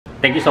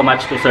thank you so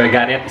much to Sir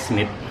Gareth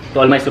Smith. To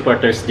all my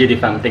supporters, GD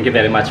fam, thank you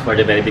very much for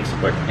the very big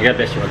support. And God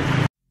bless you all.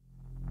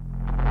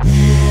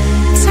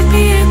 Take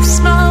me in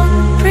small,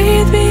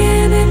 breathe me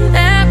in and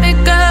let me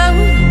go.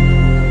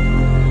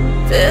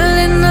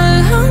 Filling the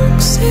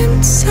lungs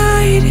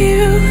inside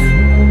you,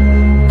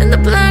 and the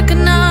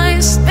blackened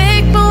eyes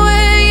make my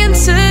way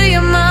into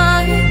your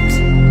mind.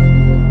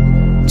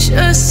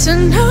 Just to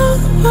know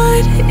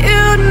what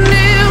you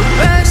knew.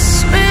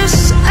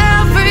 Restless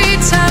every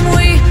time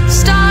we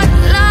start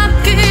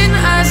locking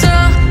eyes.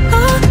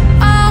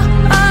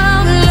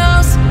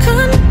 Lost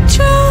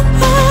control.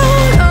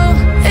 Oh,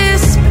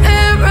 it's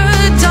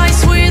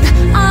paradise with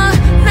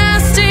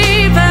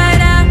honesty, but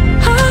I'm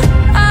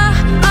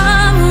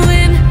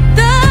in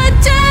the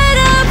dead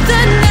of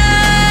the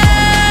night.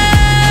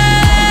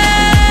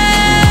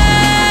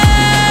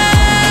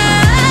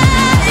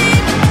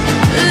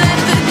 Let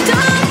the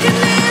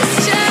darkness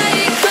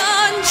take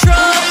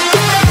control.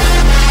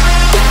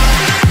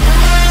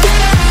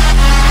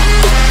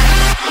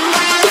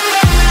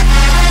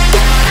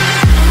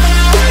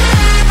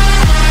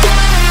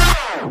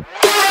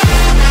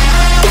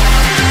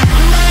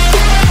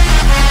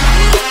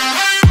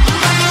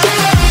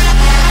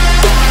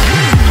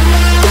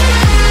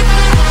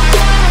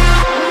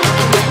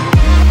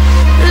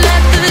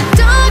 Let the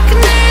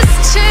darkness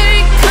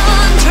take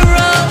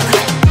control.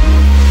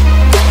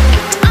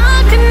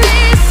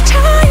 Darkness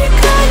take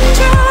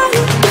control.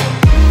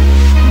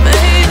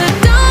 May the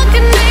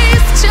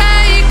darkness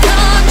take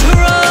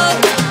control.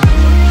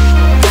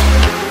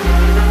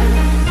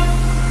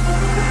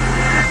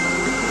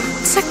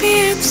 Take me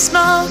in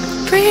small,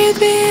 breathe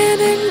me in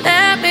and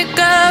let me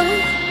go.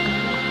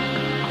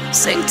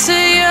 Sink to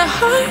your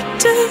heart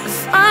to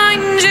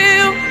find you.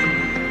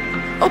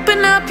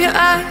 Open up your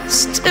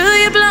eyes till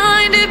you're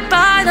blinded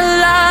by the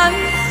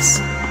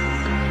lies,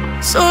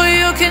 so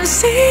you can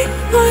see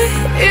what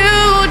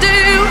you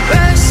do.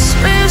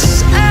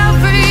 Restless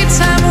every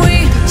time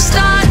we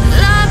start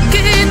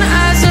locking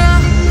eyes.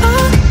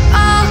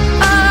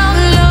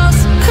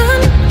 Lost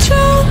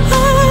control.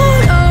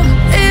 Oh,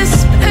 it's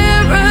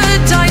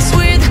paradise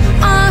with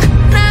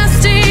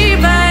honesty,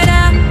 but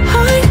I'm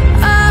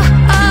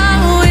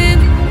in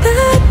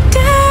the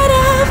dead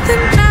of the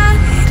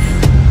night.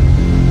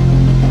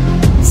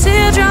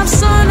 Teardrops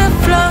on the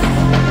floor.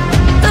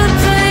 The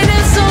pain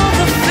is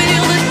over.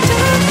 Feel the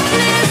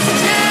darkness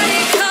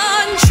take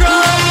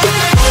control.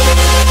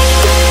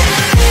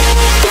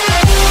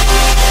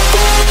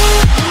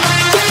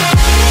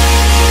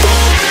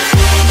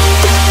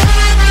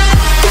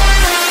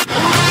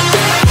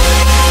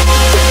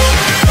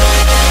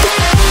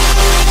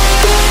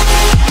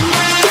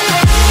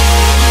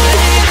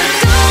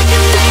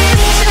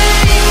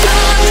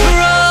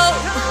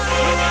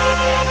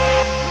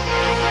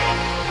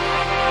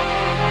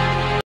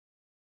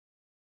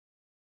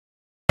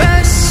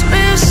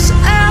 Restless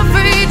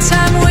every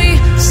time we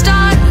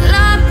start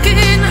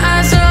locking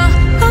eyes.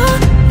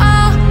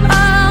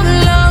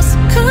 Lost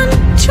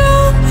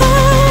control.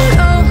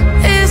 Oh,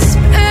 it's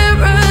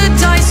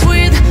paradise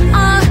with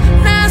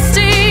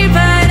honesty,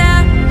 but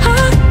I'm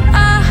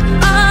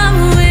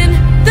in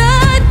the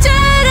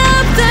dead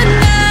of the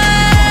night.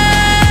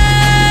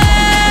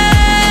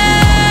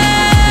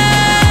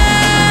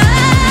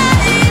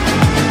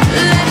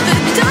 Let the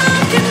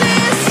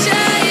darkness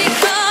take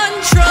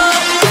control.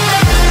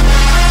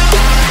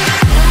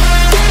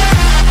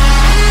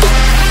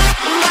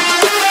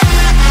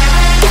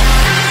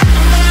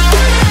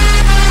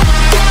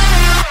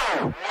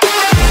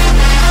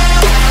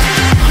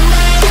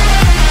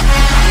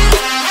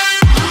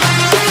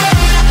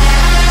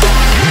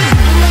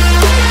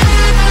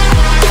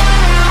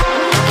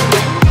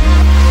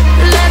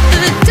 Let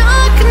the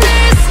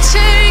darkness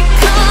take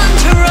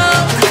control.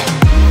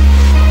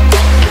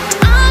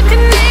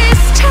 Darkness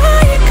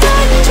take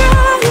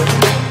control.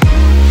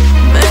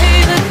 May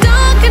the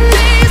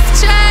darkness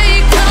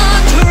take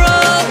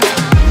control.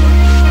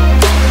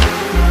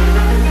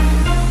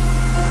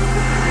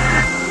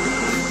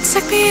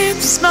 Take me in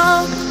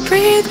small,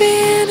 breathe me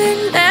in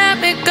and let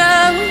me go.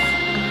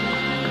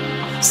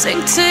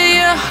 Sink to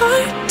your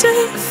heart to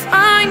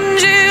find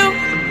you.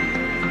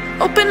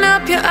 Open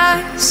up your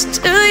eyes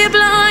till you're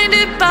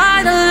blinded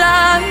by the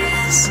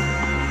lies,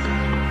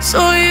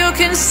 so you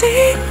can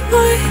see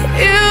what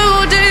you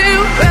do.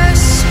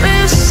 Rest